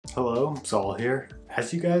Hello, Saul here.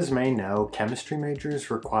 As you guys may know, chemistry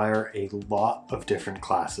majors require a lot of different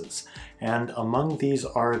classes, and among these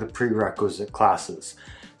are the prerequisite classes.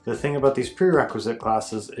 The thing about these prerequisite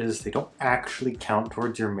classes is they don't actually count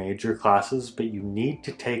towards your major classes, but you need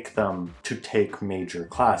to take them to take major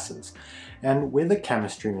classes. And with a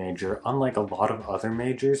chemistry major, unlike a lot of other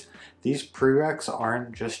majors, these prereqs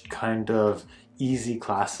aren't just kind of easy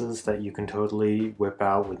classes that you can totally whip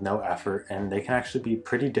out with no effort, and they can actually be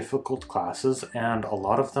pretty difficult classes, and a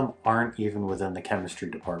lot of them aren't even within the chemistry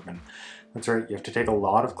department. That's right, you have to take a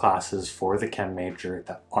lot of classes for the chem major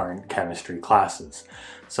that aren't chemistry classes.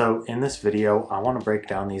 So in this video, I want to break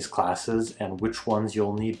down these classes and which ones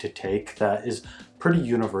you'll need to take that is pretty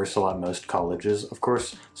universal at most colleges. Of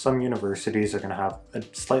course, some universities are going to have a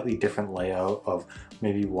slightly different layout of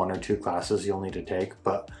maybe one or two classes you'll need to take,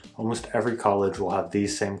 but almost every college will have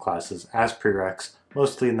these same classes as prereqs,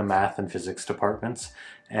 mostly in the math and physics departments.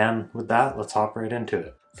 And with that, let's hop right into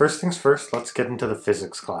it. First things first, let's get into the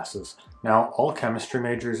physics classes. Now, all chemistry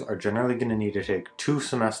majors are generally going to need to take 2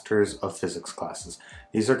 semesters of physics classes.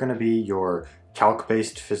 These are going to be your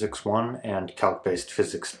Calc-based Physics 1 and Calc-based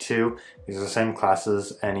Physics 2. These are the same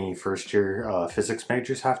classes any first-year physics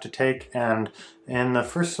majors have to take, and in the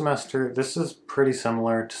first semester, this is pretty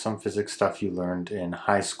similar to some physics stuff you learned in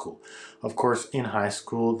high school. Of course, in high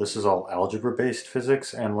school, this is all algebra-based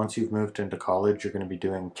physics, and once you've moved into college, you're going to be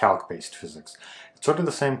doing calc-based physics. It's sort of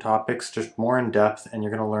the same topics, just more in depth, and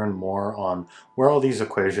you're going to learn more on where all these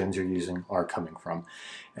equations you're using are coming from.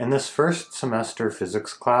 In this first semester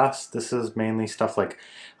physics class, this is mainly stuff like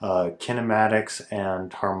kinematics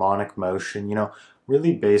and harmonic motion,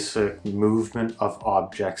 really basic movement of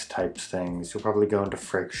objects types things. You'll probably go into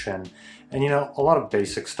friction and a lot of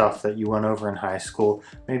basic stuff that you went over in high school,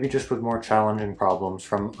 maybe just with more challenging problems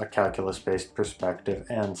from a calculus-based perspective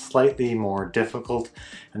and slightly more difficult.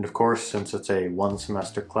 And of course, since it's a 1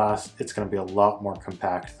 semester class, it's going to be a lot more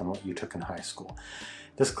compact than what you took in high school.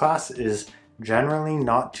 This class is generally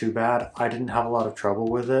not too bad. I didn't have a lot of trouble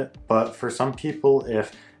with it, but for some people,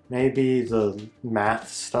 if maybe the math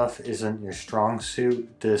stuff isn't your strong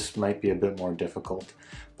suit, this might be a bit more difficult.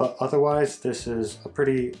 But otherwise, this is a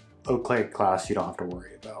pretty okay class you don't have to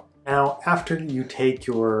worry about. Now, after you take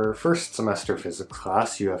your first semester physics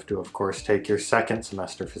class, you have to, of course, take your second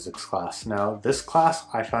semester physics class. Now, this class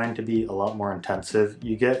I find to be a lot more intensive.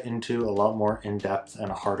 You get into a lot more in-depth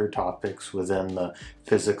and harder topics within the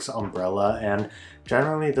physics umbrella, and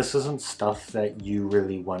generally this isn't stuff that you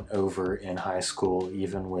really went over in high school,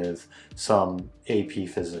 even with some AP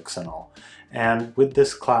physics and all. And with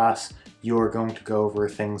this class, you are going to go over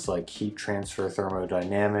things like heat transfer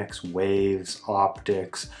thermodynamics, waves,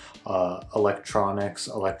 optics, electronics,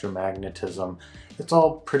 electromagnetism. It's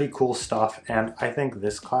all pretty cool stuff, and I think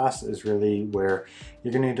this class is really where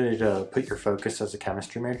you're going to need to put your focus as a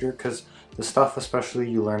chemistry major, because the stuff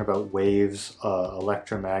especially you learn about waves,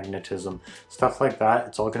 electromagnetism, stuff like that,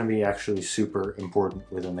 it's all going to be actually super important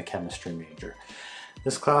within the chemistry major.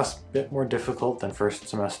 This class, a bit more difficult than first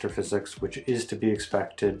semester physics, which is to be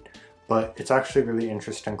expected, but it's actually a really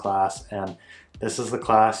interesting class, and this is the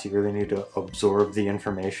class you really need to absorb the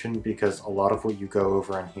information, because a lot of what you go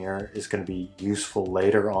over in here is going to be useful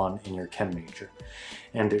later on in your chem major.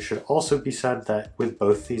 And it should also be said that with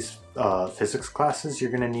both these physics classes,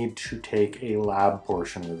 you're going to need to take a lab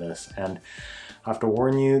portion with this, and I have to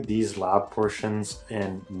warn you, these lab portions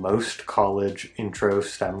in most college intro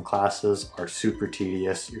STEM classes are super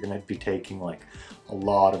tedious. You're going to be taking like a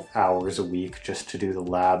lot of hours a week just to do the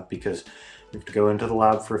lab, because you have to go into the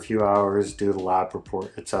lab for a few hours, do the lab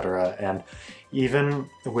report, etc. And even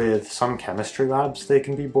with some chemistry labs, they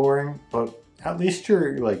can be boring, but at least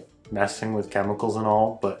you're like messing with chemicals and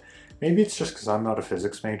all. But maybe it's just because I'm not a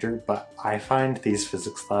physics major, but I find these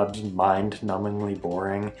physics labs mind-numbingly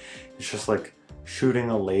boring. It's just like shooting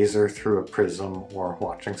a laser through a prism or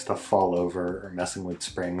watching stuff fall over or messing with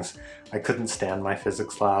springs. I couldn't stand my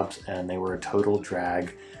physics labs, and they were a total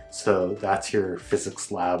drag. So that's your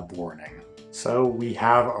physics lab warning. So we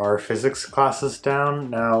have our physics classes down.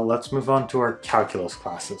 Now let's move on to our calculus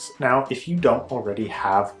classes. Now, if you don't already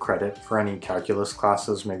have credit for any calculus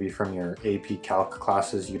classes, maybe from your AP Calc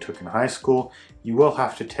classes you took in high school, you will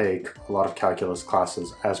have to take a lot of calculus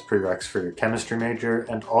classes as prereqs for your chemistry major.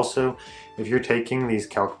 And also, if you're taking these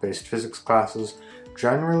calc-based physics classes,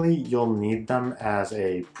 generally you'll need them as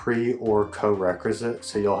a pre or co-requisite,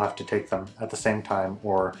 so you'll have to take them at the same time,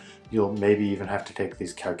 or you'll maybe even have to take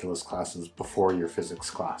these calculus classes before your physics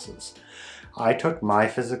classes. I took my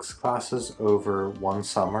physics classes over 1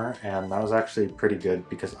 summer, and that was actually pretty good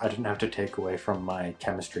because I didn't have to take away from my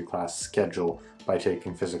chemistry class schedule by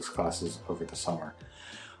taking physics classes over the summer.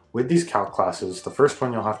 with these calc classes, the first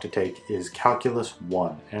one you'll have to take is Calculus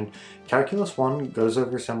 1. And Calculus 1 goes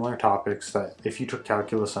over similar topics that if you took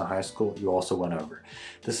calculus in high school, you also went over.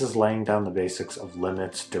 This is laying down the basics of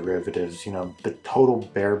limits, derivatives, you know, the total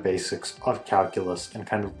bare basics of calculus and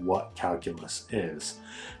kind of what calculus is.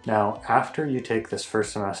 Now, after you take this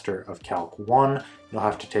first semester of Calc 1, you'll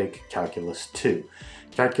have to take Calculus 2.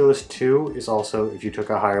 Calculus 2 is also, if you took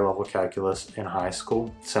a higher level calculus in high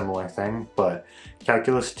school, similar thing, but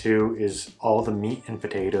Calculus 2 is all the meat and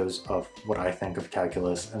potatoes of what I think of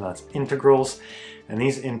calculus, and that's integrals. And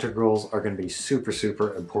these integrals are going to be super,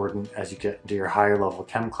 super important as you get into your higher level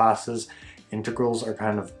chem classes. Integrals are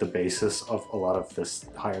kind of the basis of a lot of this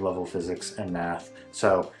higher level physics and math.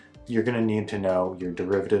 So you're going to need to know your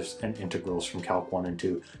derivatives and integrals from Calc 1 and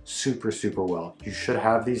 2 super, super well. You should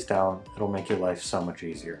have these down. It'll make your life so much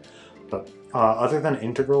easier. But other than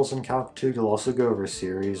integrals in Calc 2, you'll also go over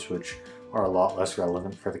series, which are a lot less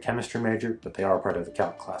relevant for the chemistry major, but they are part of the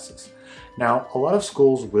calc classes. Now, a lot of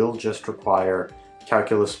schools will just require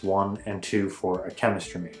Calculus 1 and 2 for a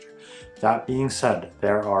chemistry major. That being said,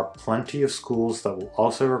 there are plenty of schools that will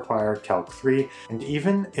also require Calc 3, and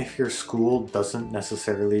even if your school doesn't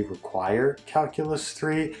necessarily require Calculus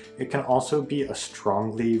 3, it can also be a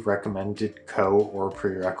strongly recommended or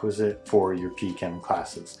prerequisite for your P-Chem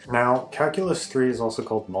classes. Now, Calculus 3 is also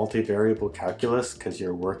called multivariable calculus because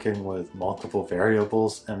you're working with multiple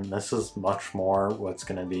variables, and this is much more what's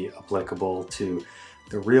going to be applicable to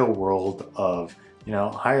the real world of, you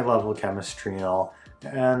know, higher level chemistry and all.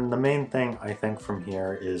 And the main thing I think from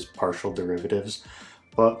here is partial derivatives.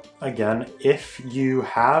 But again, if you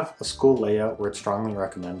have a school layout where it's strongly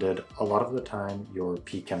recommended, a lot of the time your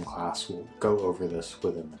P-Chem class will go over this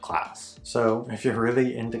within the class. So if you're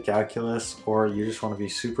really into calculus or you just want to be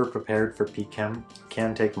super prepared for P-Chem, you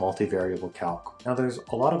can take multivariable calc. Now there's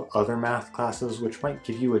a lot of other math classes which might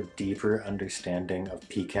give you a deeper understanding of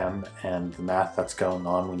P-Chem and the math that's going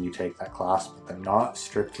on when you take that class, but they're not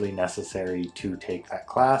strictly necessary to take that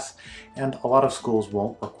class, and a lot of schools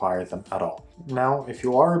won't require them at all. Now, if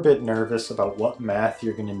you are a bit nervous about what math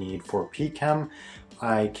you're going to need for P-Chem,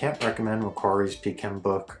 I can't recommend Macquarie's P-Chem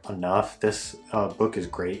book enough. This book is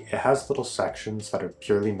great. It has little sections that are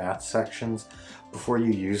purely math sections before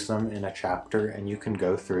you use them in a chapter, and you can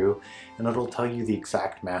go through and it'll tell you the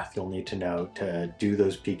exact math you'll need to know to do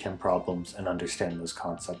those P-Chem problems and understand those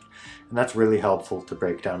concepts. And that's really helpful to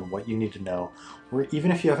break down what you need to know, or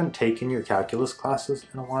even if you haven't taken your calculus classes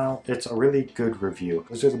in a while, it's a really good review.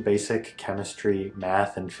 Those are the basic chemistry,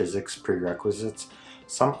 math, and physics prerequisites.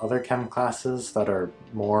 Some other chem classes that are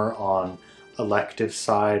more on elective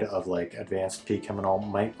side of like advanced P-Chem and all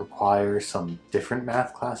might require some different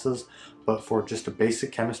math classes, but for just a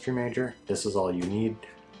basic chemistry major, this is all you need.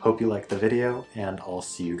 Hope you liked the video, and I'll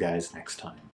see you guys next time.